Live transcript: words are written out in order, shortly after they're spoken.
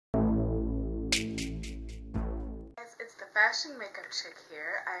Fashion Makeup Chick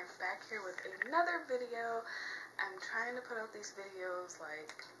here. I'm back here with another video. I'm trying to put out these videos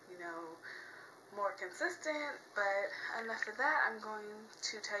more consistent, but enough of that. I'm going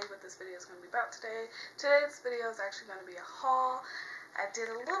to tell you what this video is going to be about today. Today's video is actually going to be a haul. I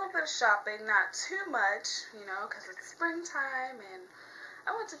did a little bit of shopping, not too much, because it's springtime and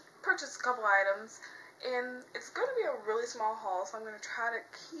I went to purchase a couple items, and it's going to be a really small haul, so I'm going to try to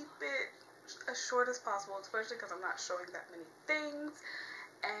keep it as short as possible, especially because I'm not showing that many things.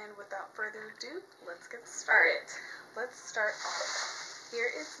 And without further ado, let's get started. Let's start off.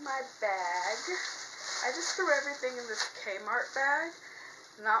 Here is my bag. I just threw everything in this Kmart bag.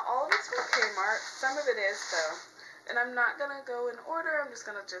 Not all of it's from Kmart. Some of it is, though. And I'm not going to go in order. I'm just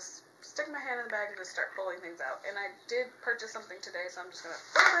going to stick my hand in the bag and just start pulling things out. And I did purchase something today, so I'm just going to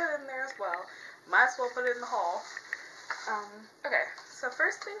put it in there as well. Might as well put it in the haul. Okay, so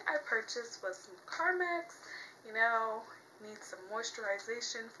first thing I purchased was some Carmex. Need some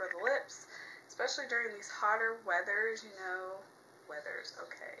moisturization for the lips, especially during these hotter weathers,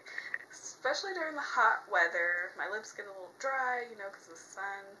 okay. Especially during the hot weather, my lips get a little dry, because of the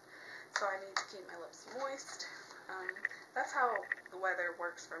sun, so I need to keep my lips moist. That's how the weather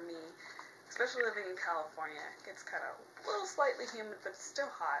works for me, especially living in California. It gets kind of a little slightly humid, but it's still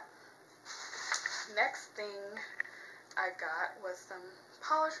hot. Next thing I got was some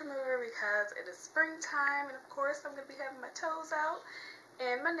polish remover because it is springtime, and of course I'm going to be having my toes out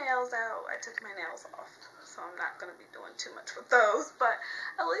and my nails out. I took my nails off, so I'm not going to be doing too much with those, but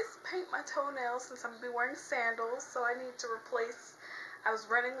at least paint my toenails since I'm going to be wearing sandals, so I need to replace, I was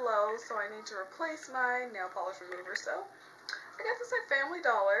running low, so I need to replace my nail polish remover. So I got this at Family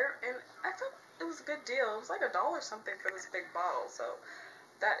Dollar, and I thought it was a good deal. It was like $1 something for this big bottle, so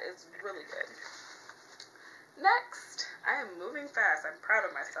that is really good. Next, I am moving fast. I'm proud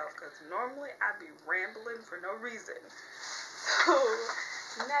of myself because normally I'd be rambling for no reason. So,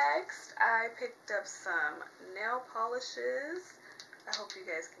 next, I picked up some nail polishes. I hope you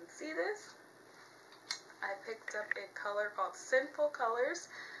guys can see this. I picked up a color called Sinful Colors,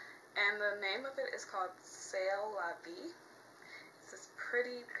 and the name of it is called C'est La Vie. It's this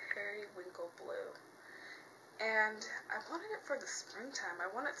pretty periwinkle blue. And I wanted it for the springtime. I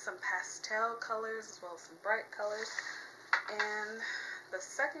wanted some pastel colors as well as some bright colors. And the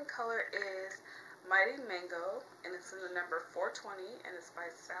second color is Mighty Mango, and it's in the number 420, and it's by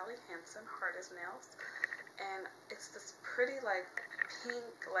Hansen, Hard as Nails. And it's this pretty pink,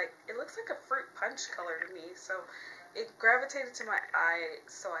 it looks like a fruit punch color to me, so it gravitated to my eye,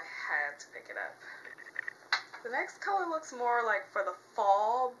 so I had to pick it up. The next color looks more like for the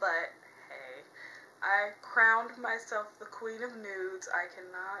fall, but hey, I crowned myself the queen of nudes. I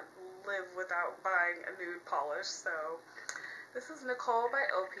cannot live without buying a nude polish, so this is Nicole by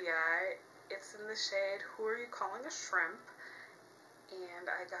O.P.I. It's in the shade Who Are You Calling a Shrimp? And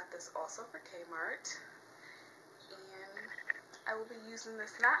I got this also for Kmart. And I will be using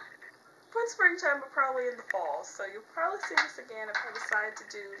this not for springtime, but probably in the fall. So you'll probably see this again if I decide to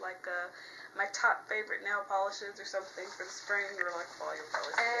do my top favorite nail polishes or something for the spring or fall. You'll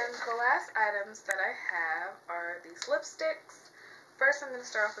probably see it. And the last items that I have are these lipsticks. First, I'm going to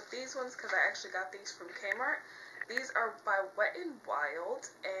start off with these ones because I actually got these from Kmart. These are by Wet n Wild,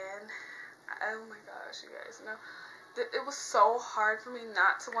 and oh my gosh, you guys know, it was so hard for me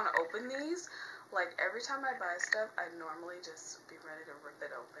not to want to open these. Every time I buy stuff, I normally just be ready to rip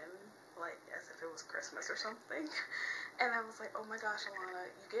it open, as if it was Christmas or something. And I was like, oh my gosh, Alana,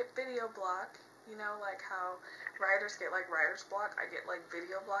 you get video block, how writers get writer's block. I get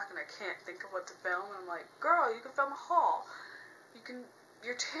video block, and I can't think of what to film. And I'm like, girl, you can film a haul.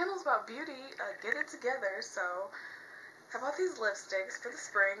 Your channel's about beauty, get it together. So I bought these lipsticks for the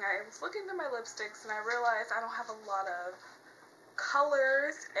spring. I was looking through my lipsticks, and I realized I don't have a lot of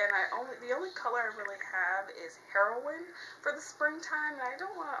colors, and the only color I really have is Heroin for the springtime, and I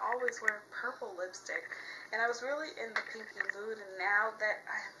don't want to always wear purple lipstick. And I was really in the pinky mood, and now that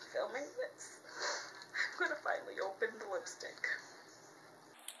I am filming this, I'm going to finally open the lipstick.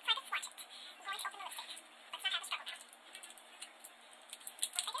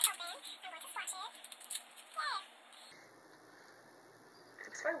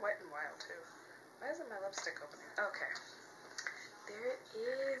 It's by Wet n Wild too. Why isn't my lipstick opening? Okay. There it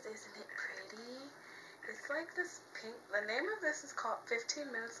is. Isn't it pretty? It's like this pink. The name of this is called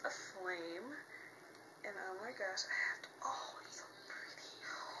 15 Minutes of Flame. And oh my gosh, I have to. Oh, it's so pretty.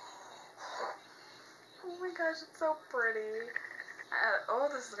 Oh my gosh, it's so pretty. Oh,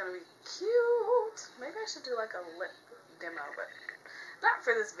 this is gonna be cute. Maybe I should do a lip demo, but not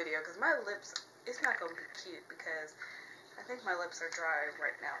for this video because my lips, it's not gonna be cute because I think my lips are dry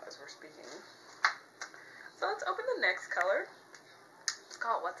right now as we're speaking. So let's open the next color. It's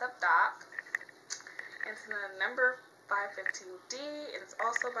called What's Up Doc. And it's in the number 515D, and it's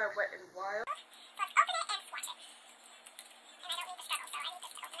also by Wet n Wild.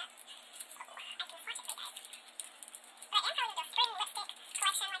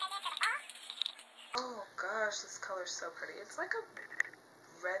 Oh gosh, this color is so pretty. It's like a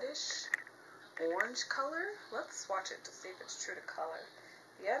reddish orange color. Let's swatch it to see if it's true to color.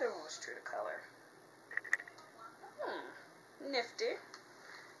 The other one was true to color. Nifty.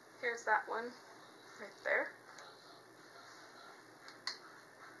 Here's that one right there.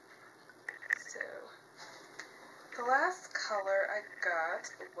 So, the last color I got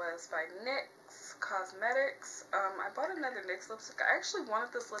was by NYX Cosmetics. I bought another NYX lipstick. I actually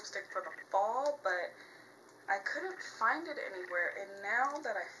wanted this lipstick for the fall, but I couldn't find it anywhere. And now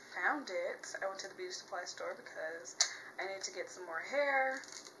that I found it, I went to the beauty supply store because I need to get some more hair,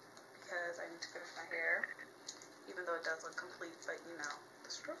 because I need to finish my hair, even though it does look complete, but you know,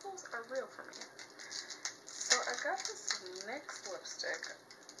 the struggles are real for me. So I got this NYX lipstick,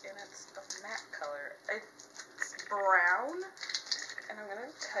 and it's a matte color. It's brown, and I'm going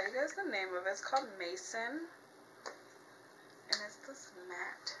to tell you guys the name of it. It's called Maison, and it's this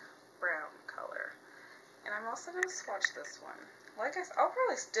matte brown color. And I'm also going to swatch this one. Like I said, I'll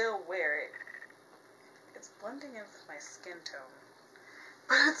probably still wear it. It's blending in with my skin tone,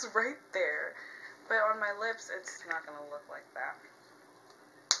 but it's right there. But on my lips, it's not going to look like that.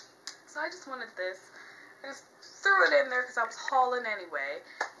 So I just wanted this. I just threw it in there because I was hauling anyway.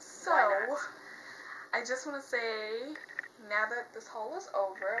 So I just want to say, now that this haul is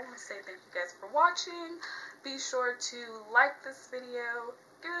over, I want to say thank you guys for watching. Be sure to like this video.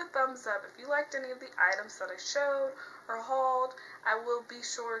 Give it a thumbs up. If you liked any of the items that I showed or hauled, I will be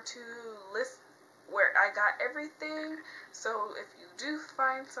sure to list where I got everything. So if you do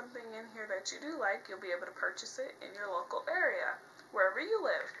find something in here that you do like, you'll be able to purchase it in your local area, wherever you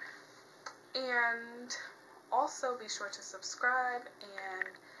live. And also be sure to subscribe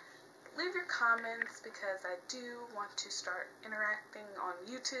and leave your comments, because I do want to start interacting on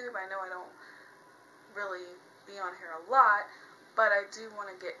YouTube. I know I don't really be on here a lot, but I do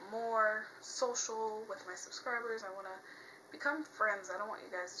want to get more social with my subscribers. I want to become friends. I don't want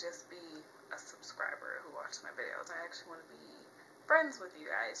you guys to just be a subscriber who watches my videos. I actually want to be friends with you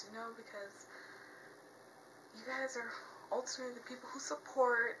guys, you know, because you guys are ultimately the people who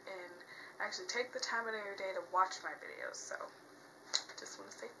support and actually take the time out of your day to watch my videos. So just want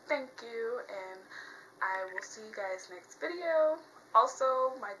to say thank you, and I will see you guys next video.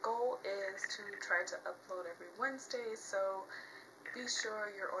 Also, my goal is to try to upload every Wednesday, so be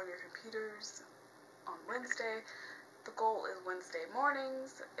sure you're on your computers on Wednesday. The goal is Wednesday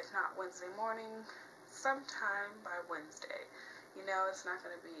mornings, if not Wednesday morning, sometime by Wednesday. You know, it's not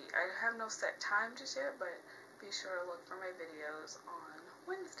going to be, I have no set time just yet, but be sure to look for my videos on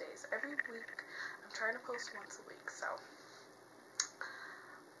Wednesdays every week. I'm trying to post once a week, so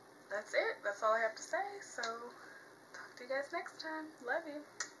that's it. That's all I have to say, so talk to you guys next time. Love you.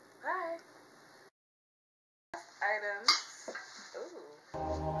 Bye. Items